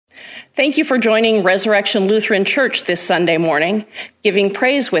Thank you for joining Resurrection Lutheran Church this Sunday morning, giving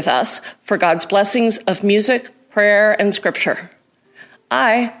praise with us for God's blessings of music, prayer, and scripture.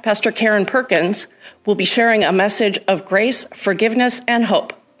 I, Pastor Karen Perkins, will be sharing a message of grace, forgiveness, and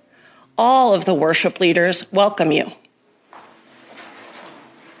hope. All of the worship leaders welcome you.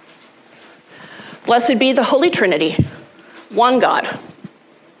 Blessed be the Holy Trinity, one God,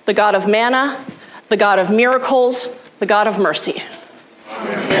 the God of manna, the God of miracles, the God of mercy.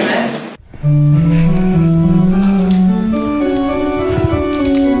 Amen.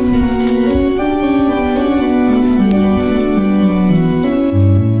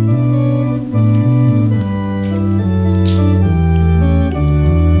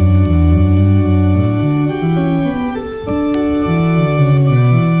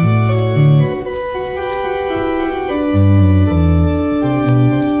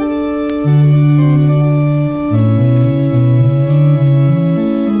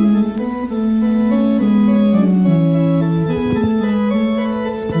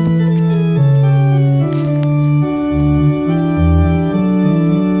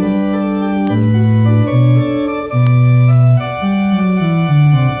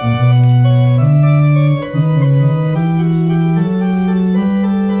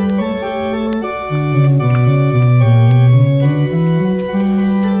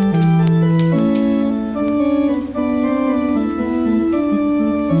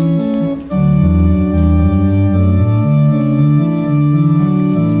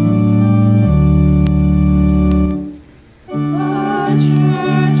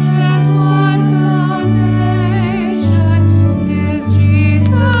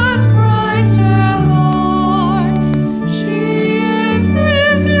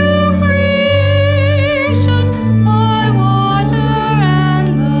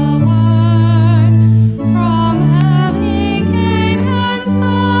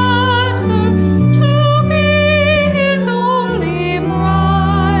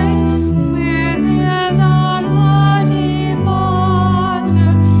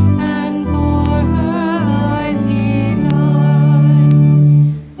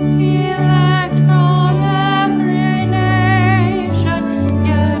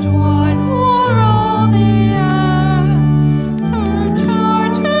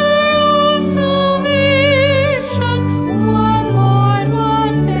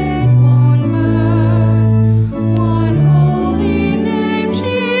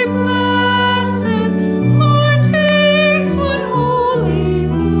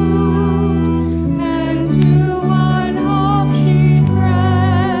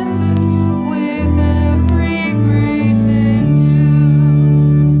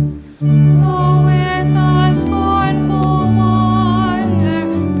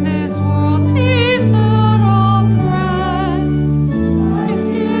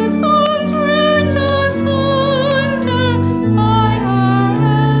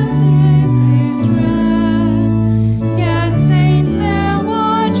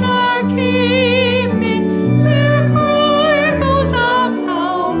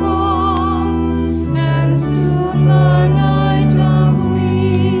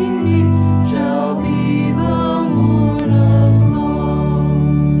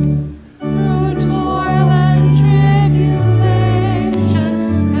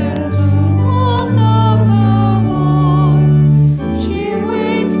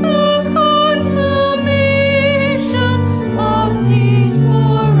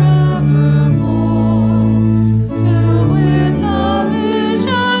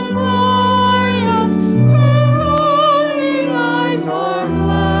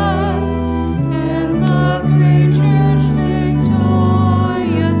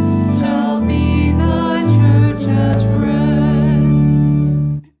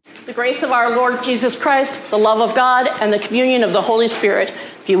 Of our Lord Jesus Christ, the love of God, and the communion of the Holy Spirit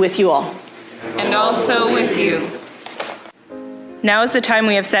be with you all. And also with you. Now is the time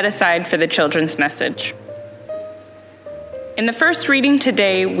we have set aside for the children's message. In the first reading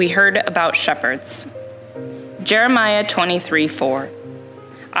today, we heard about shepherds. Jeremiah 23:4.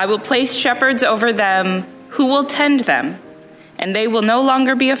 I will place shepherds over them who will tend them, and they will no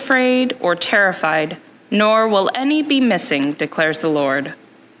longer be afraid or terrified, nor will any be missing, declares the Lord.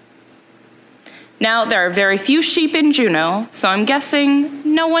 Now, there are very few sheep in Juneau, so I'm guessing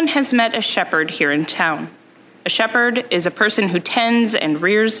no one has met a shepherd here in town. A shepherd is a person who tends and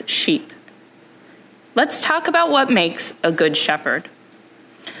rears sheep. Let's talk about what makes a good shepherd.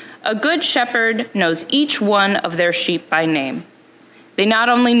 A good shepherd knows each one of their sheep by name. They not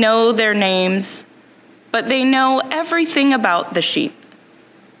only know their names, but they know everything about the sheep.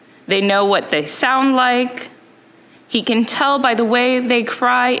 They know what they sound like, He can tell by the way they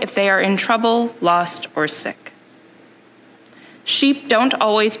cry if they are in trouble, lost, or sick. Sheep don't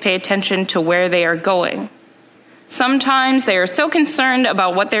always pay attention to where they are going. Sometimes they are so concerned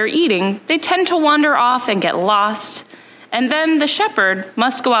about what they're eating, they tend to wander off and get lost, and then the shepherd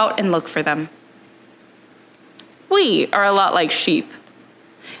must go out and look for them. We are a lot like sheep.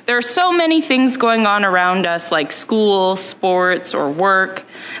 There are so many things going on around us, like school, sports, or work,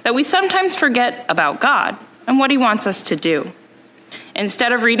 that we sometimes forget about God and what he wants us to do.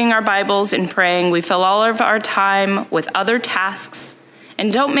 Instead of reading our Bibles and praying, we fill all of our time with other tasks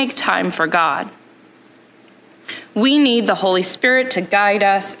and don't make time for God. We need the Holy Spirit to guide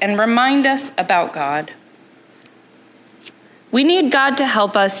us and remind us about God. We need God to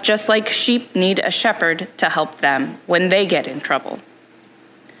help us just like sheep need a shepherd to help them when they get in trouble.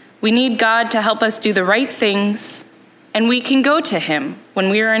 We need God to help us do the right things, and we can go to him when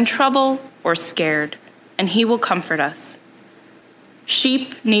we are in trouble or scared, and he will comfort us.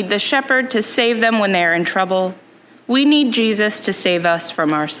 Sheep need the shepherd to save them when they are in trouble. We need Jesus to save us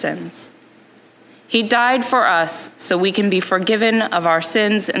from our sins. He died for us so we can be forgiven of our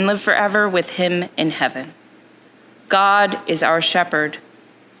sins and live forever with him in heaven. God is our shepherd.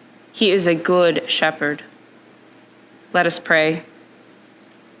 He is a good shepherd. Let us pray.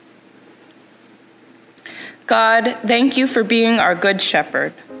 God, thank you for being our good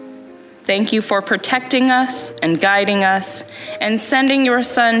shepherd. Thank you for protecting us and guiding us and sending your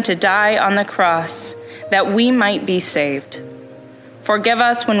Son to die on the cross that we might be saved. Forgive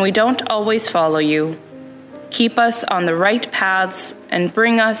us when we don't always follow you. Keep us on the right paths and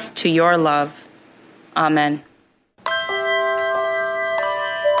bring us to your love. Amen.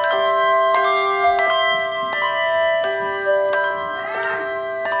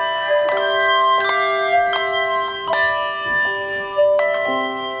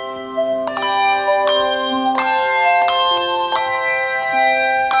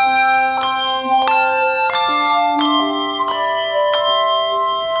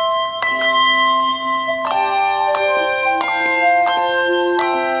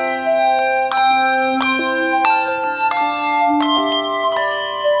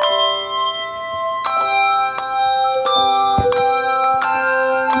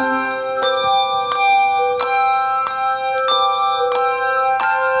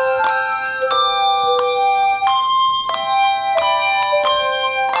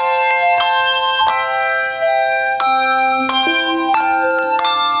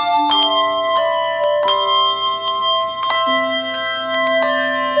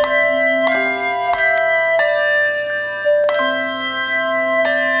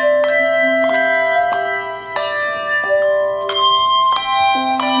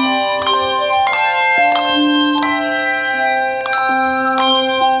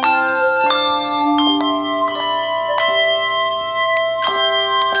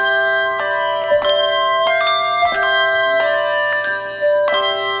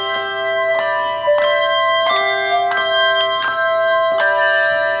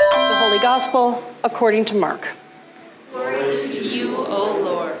 Gospel according to Mark. Glory to you, O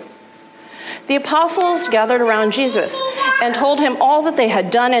Lord. The apostles gathered around Jesus and told him all that they had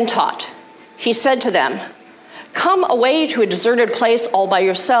done and taught. He said to them, "Come away to a deserted place all by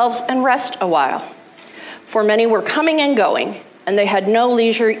yourselves and rest a while." For many were coming and going, and they had no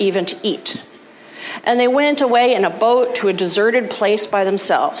leisure even to eat. And they went away in a boat to a deserted place by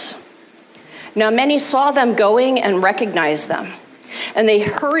themselves. Now many saw them going and recognized them. And they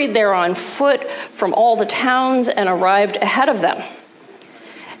hurried there on foot from all the towns and arrived ahead of them.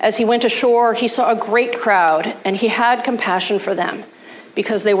 As he went ashore, he saw a great crowd, and he had compassion for them,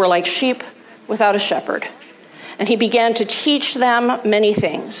 because they were like sheep without a shepherd. And he began to teach them many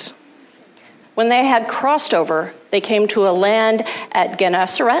things. When they had crossed over, they came to a land at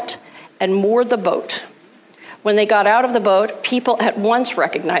Gennesaret and moored the boat. When they got out of the boat, people at once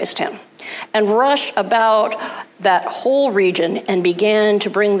recognized him and rushed about that whole region and began to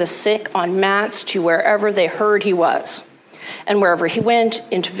bring the sick on mats to wherever they heard he was. And wherever he went,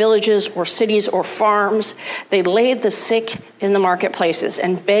 into villages or cities or farms, they laid the sick in the marketplaces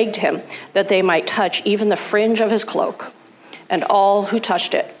and begged him that they might touch even the fringe of his cloak. And all who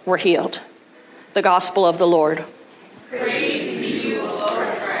touched it were healed. The gospel of the Lord. Praise be you, O Lord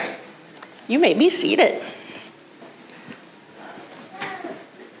Christ. You may be seated.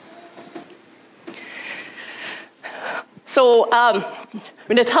 So I'm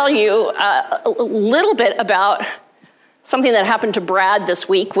going to tell you a little bit about something that happened to Brad this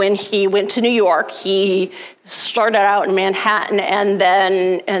week when he went to New York. He started out in Manhattan and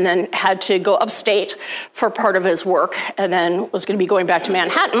then had to go upstate for part of his work, and then was going to be going back to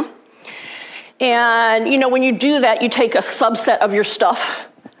Manhattan. And, when you do that, you take a subset of your stuff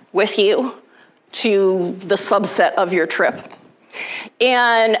with you to the subset of your trip.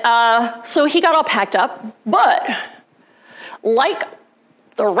 And so he got all packed up, but like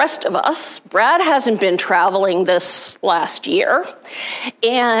the rest of us, Brad hasn't been traveling this last year,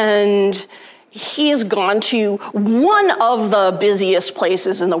 and he has gone to one of the busiest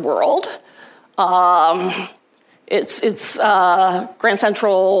places in the world. It's Grand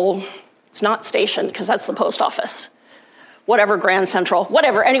Central. It's not Station, because that's the post office. Whatever, Grand Central,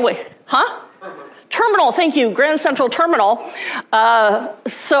 whatever, anyway. Terminal, thank you, Grand Central Terminal.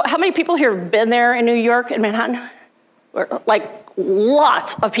 So how many people here have been there in New York, in Manhattan? Like,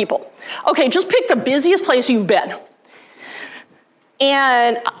 lots of people. Okay, just pick the busiest place you've been.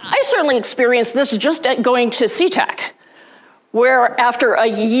 And I certainly experienced this just at going to SeaTac, where after a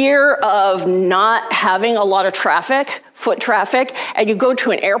year of not having a lot of traffic, foot traffic, and you go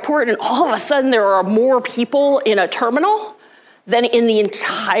to an airport and all of a sudden there are more people in a terminal than in the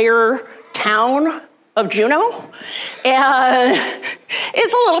entire town of Juneau. And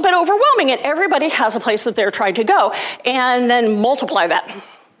it's a little bit overwhelming, and everybody has a place that they're trying to go, and then multiply that.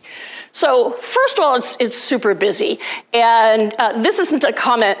 So first of all, it's super busy. And this isn't a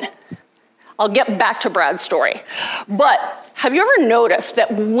comment. I'll get back to Brad's story. But have you ever noticed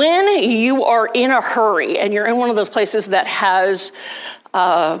that when you are in a hurry and you're in one of those places that has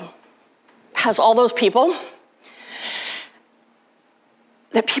all those people,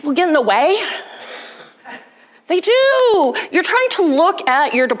 that people get in the way? They do. You're trying to look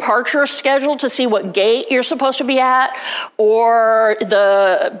at your departure schedule to see what gate you're supposed to be at, or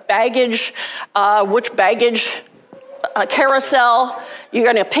the baggage, which baggage carousel you're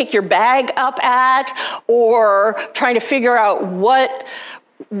going to pick your bag up at, or trying to figure out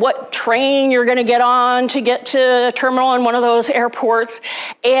what train you're going to get on to get to a terminal in one of those airports.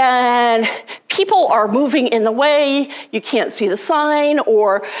 And people are moving in the way. You can't see the sign,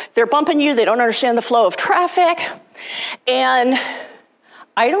 or they're bumping you. They don't understand the flow of traffic. And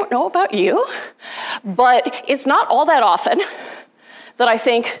I don't know about you, but it's not all that often that I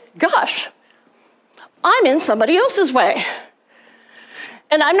think, gosh, I'm in somebody else's way.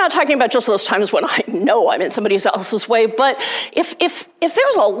 And I'm not talking about just those times when I know I'm in somebody else's way, but if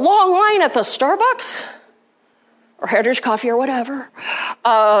there's a long line at the Starbucks or Heritage Coffee or whatever,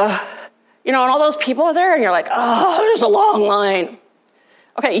 and all those people are there, and you're like, oh, there's a long line.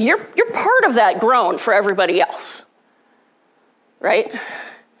 Okay, you're part of that groan for everybody else, right?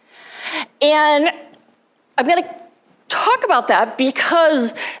 And I'm going to talk about that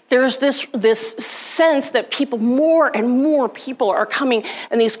because there's this sense that more and more people are coming,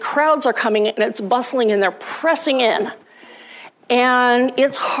 and these crowds are coming, and it's bustling, and they're pressing in. And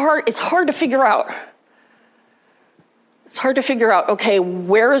it's hard to figure out. It's hard to figure out, okay,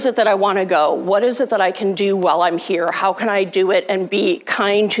 where is it that I want to go? What is it that I can do while I'm here? How can I do it and be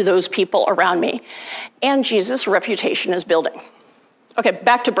kind to those people around me? And Jesus' reputation is building. Okay,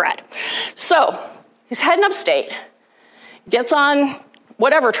 back to Brad. So he's heading upstate. Gets on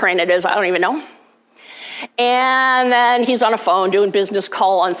whatever train it is, I don't even know. And then he's on a phone doing business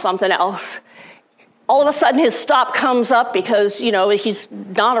call on something else. All of a sudden his stop comes up because, he's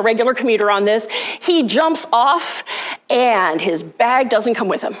not a regular commuter on this. He jumps off and his bag doesn't come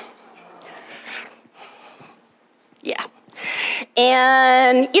with him. Yeah.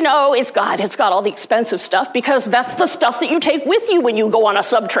 And, it's got all the expensive stuff because that's the stuff that you take with you when you go on a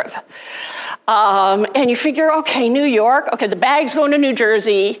sub trip. And you figure, okay, New York, okay, the bag's going to New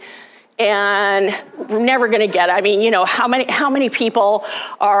Jersey, and we're never going to get it. I mean, how many people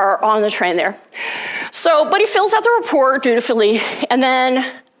are on the train there? So, but he fills out the report dutifully, and then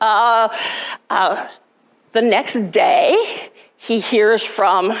the next day, he hears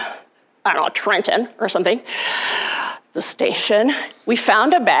from, Trenton or something, the station. We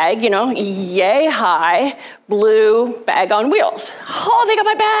found a bag, yay high, blue bag on wheels. Oh, they got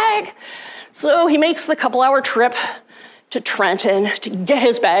my bag. So he makes the couple-hour trip to Trenton to get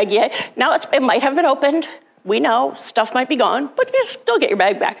his bag. Yeah, now it might have been opened. We know stuff might be gone, but you still get your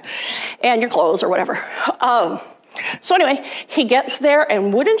bag back and your clothes or whatever. So anyway, he gets there,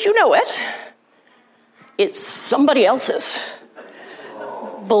 and wouldn't you know it, it's somebody else's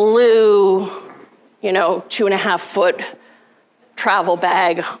blue, 2.5-foot travel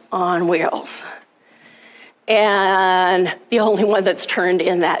bag on wheels. And the only one that's turned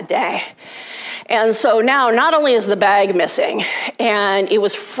in that day. And so now not only is the bag missing, and it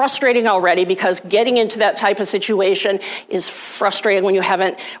was frustrating already because getting into that type of situation is frustrating when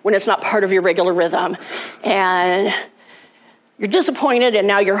it's not part of your regular rhythm. And you're disappointed, and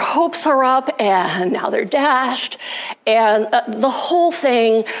now your hopes are up, and now they're dashed. And the whole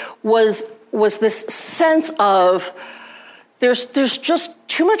thing was was this sense of there's just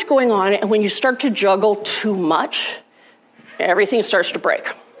too much going on, and when you start to juggle too much, everything starts to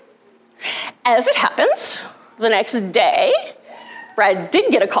break. As it happens, the next day, Brad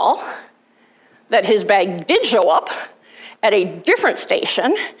did get a call that his bag did show up at a different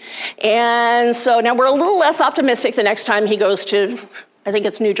station. And so now we're a little less optimistic the next time he goes to, I think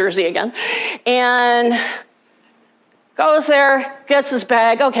it's New Jersey again, and goes there, gets his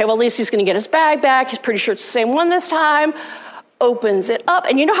bag. Okay, well, at least he's going to get his bag back. He's pretty sure it's the same one this time. Opens it up.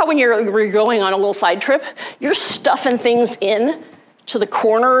 And you know how when you're going on a little side trip, you're stuffing things in to the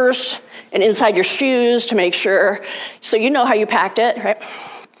corners and inside your shoes to make sure, so you know how you packed it, right?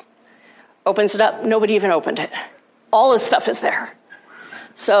 Opens it up, nobody even opened it. All his stuff is there.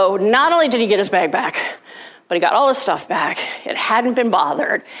 So not only did he get his bag back, but he got all his stuff back. It hadn't been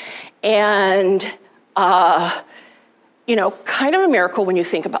bothered. And, kind of a miracle when you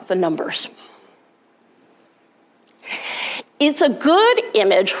think about the numbers. It's a good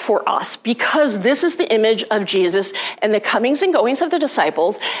image for us because this is the image of Jesus and the comings and goings of the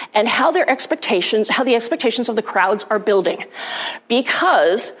disciples and how the expectations of the crowds are building.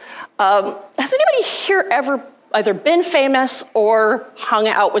 Because has anybody here ever either been famous or hung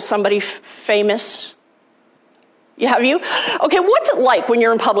out with somebody famous? Have you? Okay, what's it like when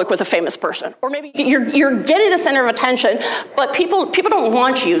you're in public with a famous person? Or maybe you're getting the center of attention, but people don't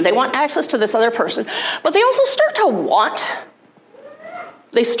want you. They want access to this other person. But they also start to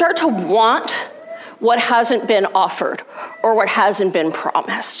want what hasn't been offered or what hasn't been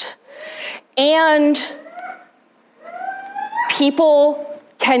promised. And people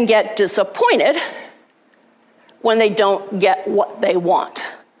can get disappointed when they don't get what they want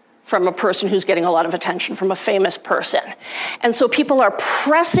from a person who's getting a lot of attention, from a famous person. And so people are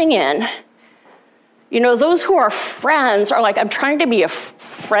pressing in. Those who are friends are like, I'm trying to be a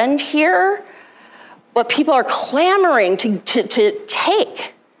friend here, but people are clamoring to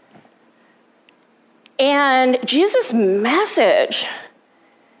take. And Jesus' message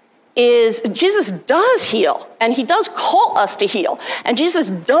is Jesus does heal, and he does call us to heal. And Jesus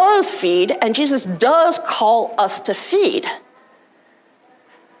does feed, and Jesus does call us to feed.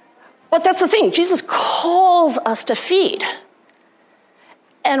 But that's the thing, Jesus calls us to feed.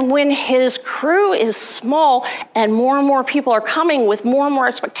 And when his crew is small and more people are coming with more and more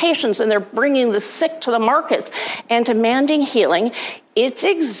expectations and they're bringing the sick to the markets and demanding healing, it's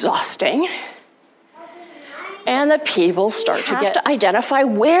exhausting. And the people start to identify,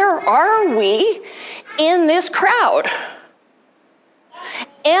 where are we in this crowd?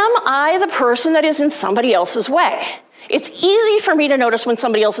 Am I the person that is in somebody else's way? It's easy for me to notice when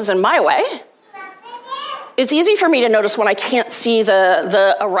somebody else is in my way. It's easy for me to notice when I can't see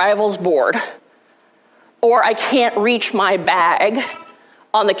the arrivals board, or I can't reach my bag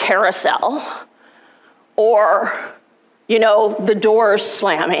on the carousel, or, the doors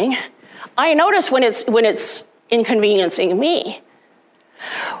slamming. I notice when it's inconveniencing me.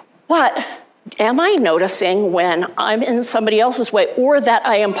 But am I noticing when I'm in somebody else's way, or that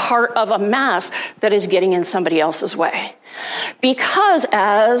I am part of a mass that is getting in somebody else's way? Because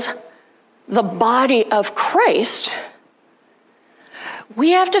as the body of Christ,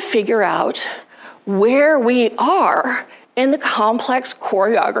 we have to figure out where we are in the complex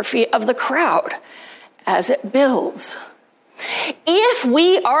choreography of the crowd as it builds. If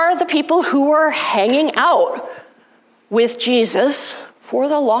we are the people who are hanging out with Jesus for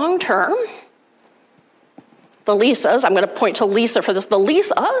the long term, the Lisas, I'm going to point to Lisa for this, the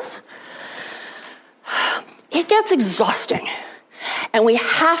Lisas, it gets exhausting. And we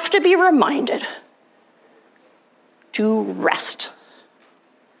have to be reminded to rest.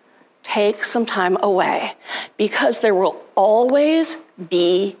 Take some time away, because there will always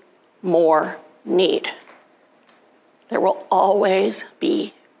be more need. There will always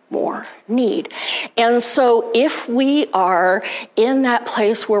be more need. And so if we are in that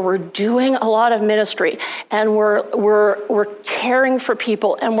place where we're doing a lot of ministry and we're caring for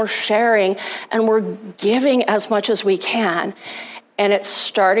people and we're sharing and we're giving as much as we can, and it's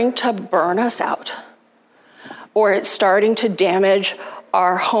starting to burn us out, or it's starting to damage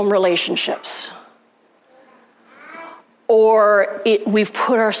our home relationships, or we've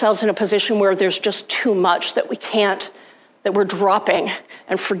put ourselves in a position where there's just too much that we can't, that we're dropping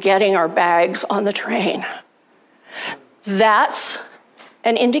and forgetting our bags on the train. That's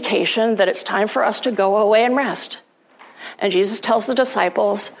an indication that it's time for us to go away and rest. And Jesus tells the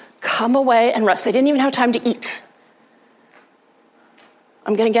disciples, come away and rest. They didn't even have time to eat.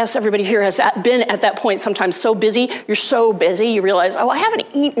 I'm going to guess everybody here has been at that point sometimes so busy, you're so busy, you realize, I haven't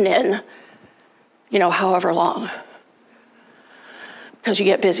eaten in, however long. Because you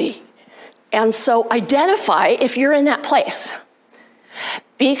get busy. And so identify if you're in that place.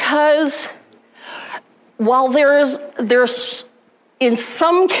 Because while there's in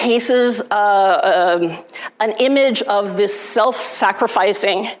some cases an image of this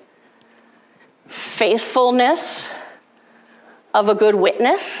self-sacrificing faithfulness of a good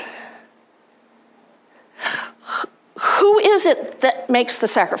witness, who is it that makes the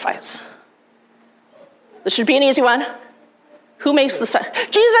sacrifice? This should be an easy one. Who makes the sacrifice?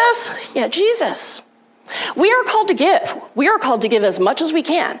 Jesus! Yeah, Jesus. We are called to give. We are called to give as much as we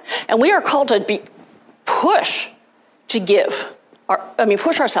can. And we are called to push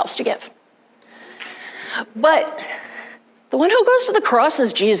ourselves to give. But the one who goes to the cross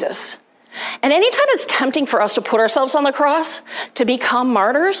is Jesus. And anytime it's tempting for us to put ourselves on the cross, to become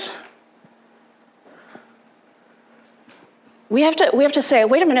martyrs, we have to say,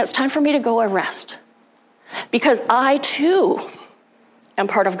 wait a minute, it's time for me to go and rest. Because I, too, am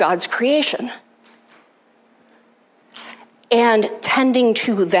part of God's creation. And tending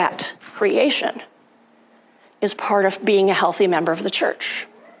to that creation is part of being a healthy member of the church.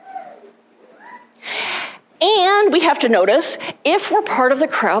 And we have to notice, if we're part of the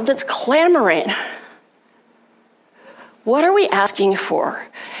crowd that's clamoring, what are we asking for?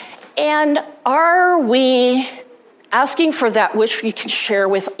 And are we asking for that which we can share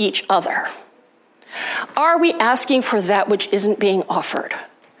with each other? Are we asking for that which isn't being offered?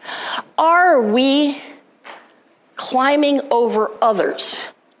 Are we climbing over others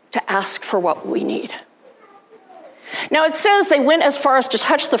to ask for what we need? Now it says they went as far as to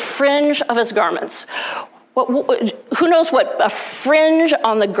touch the fringe of his garments. Who knows what a fringe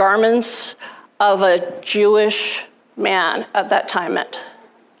on the garments of a Jewish man at that time meant?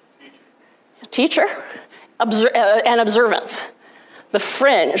 Teacher? And observance. The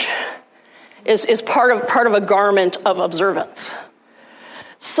fringe is part of a garment of observance.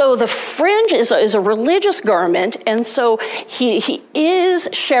 So the fringe is a religious garment, and so he is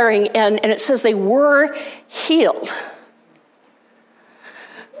sharing, and it says they were healed.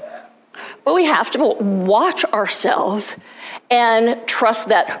 But we have to watch ourselves and trust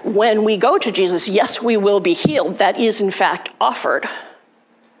that when we go to Jesus, yes, we will be healed. That is, in fact, offered.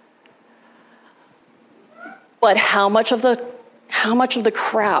 But how much of the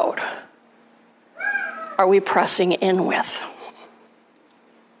crowd are we pressing in with?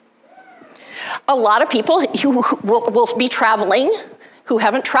 A lot of people who will be traveling who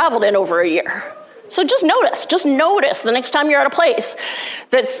haven't traveled in over a year. So just notice the next time you're at a place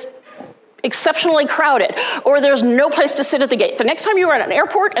that's exceptionally crowded, or there's no place to sit at the gate. The next time you're at an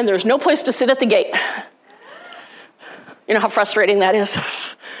airport and there's no place to sit at the gate. You know how frustrating that is?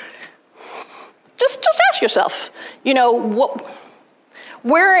 Just ask yourself,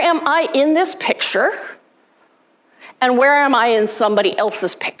 where am I in this picture? And where am I in somebody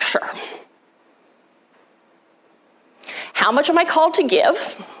else's picture? How much am I called to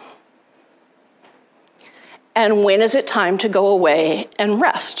give? And when is it time to go away and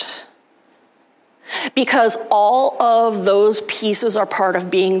rest? Because all of those pieces are part of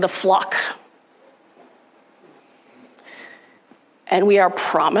being the flock. And we are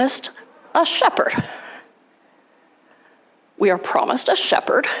promised a shepherd. We are promised a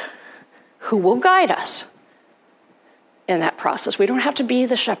shepherd who will guide us in that process. We don't have to be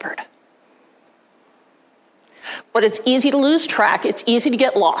the shepherd. But it's easy to lose track. It's easy to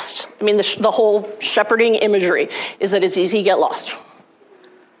get lost. I mean, the whole shepherding imagery is that it's easy to get lost.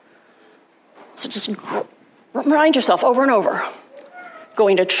 So just remind yourself over and over.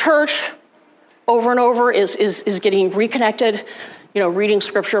 Going to church over and over is getting reconnected. Reading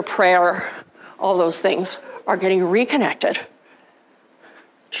scripture, prayer, all those things are getting reconnected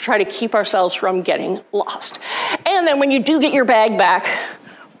to try to keep ourselves from getting lost. And then when you do get your bag back,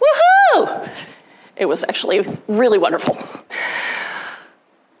 woohoo! It was actually really wonderful.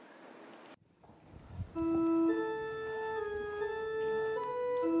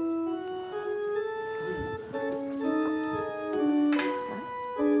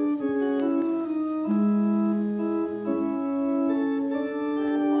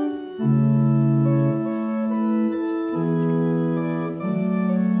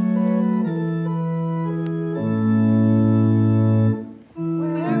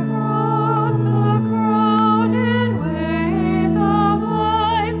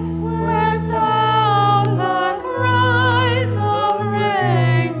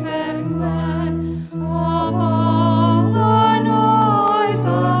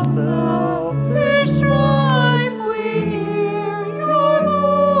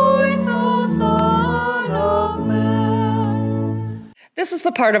 This is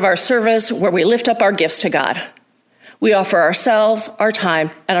the part of our service where we lift up our gifts to God. We offer ourselves, our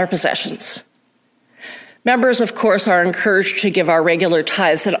time, and our possessions. Members, of course, are encouraged to give our regular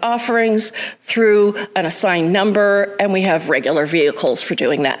tithes and offerings through an assigned number, and we have regular vehicles for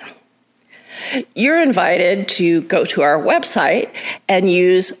doing that. You're invited to go to our website and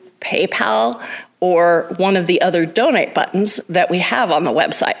use PayPal or one of the other donate buttons that we have on the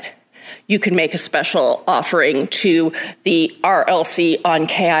website. You can make a special offering to the RLC on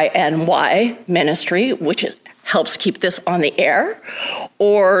KINY ministry, which helps keep this on the air,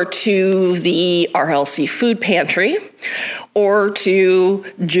 or to the RLC food pantry, or to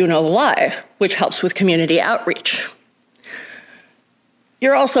Juneau Live, which helps with community outreach.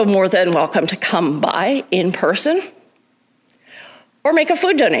 You're also more than welcome to come by in person or make a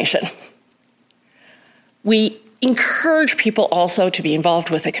food donation. We encourage people also to be involved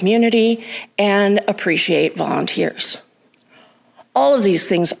with the community and appreciate volunteers. All of these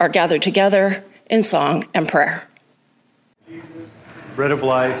things are gathered together in song and prayer. Bread of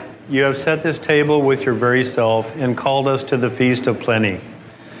life, you have set this table with your very self and called us to the feast of plenty.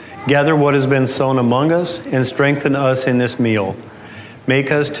 Gather what has been sown among us and strengthen us in this meal.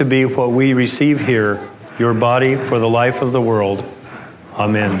 Make us to be what we receive here, your body for the life of the world.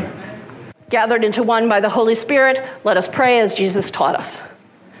 Amen. Gathered into one by the Holy Spirit, let us pray as Jesus taught us.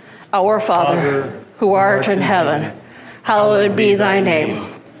 Our Father, who art in heaven, hallowed be thy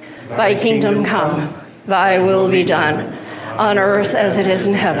name. Thy kingdom come, thy will be done, on earth as it is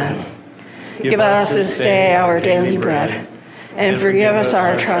in heaven. Give us this day our daily bread, and forgive us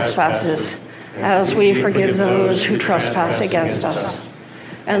our trespasses, as we forgive those who trespass against us.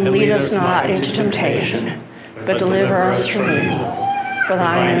 And lead us not into temptation, but deliver us from evil. For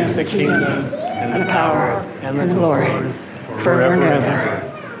thine is the kingdom, and the power, and the glory, forever and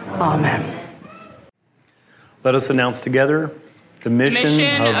ever. Amen. Let us announce together, the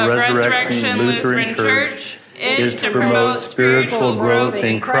mission of Resurrection Lutheran Church is to promote spiritual growth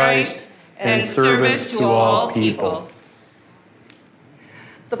in Christ and service to all people.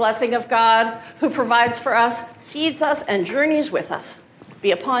 The blessing of God, who provides for us, feeds us, and journeys with us, be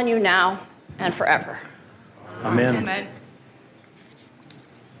upon you now and forever. Amen. Amen.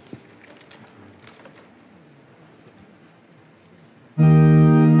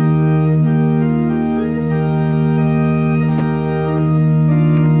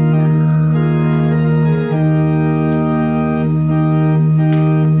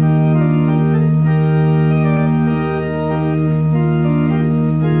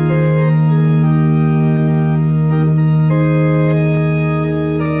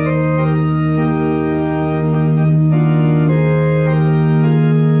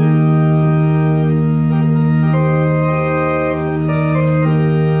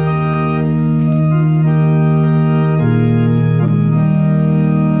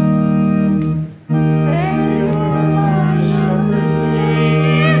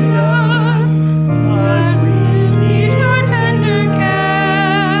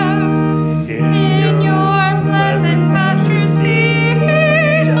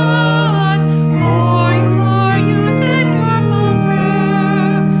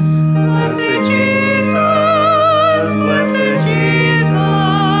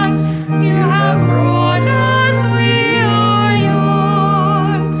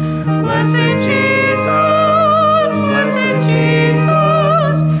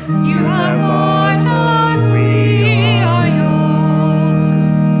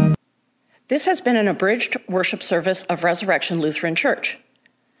 This has been an abridged worship service of Resurrection Lutheran Church.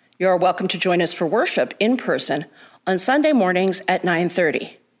 You are welcome to join us for worship in person on Sunday mornings at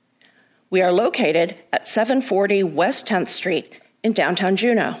 9:30. We are located at 740 West 10th Street in downtown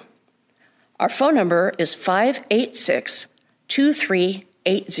Juneau. Our phone number is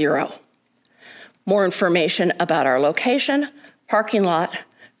 586-2380. More information about our location, parking lot,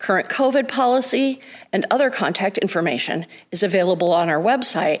 current COVID policy, and other contact information is available on our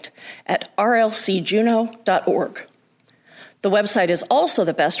website at rlcjuneau.org. The website is also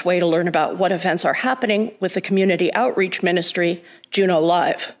the best way to learn about what events are happening with the community outreach ministry, Juneau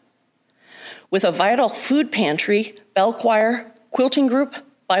Live. With a vital food pantry, bell choir, quilting group,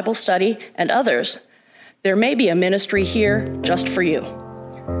 Bible study, and others, there may be a ministry here just for you.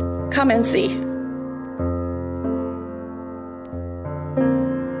 Come and see.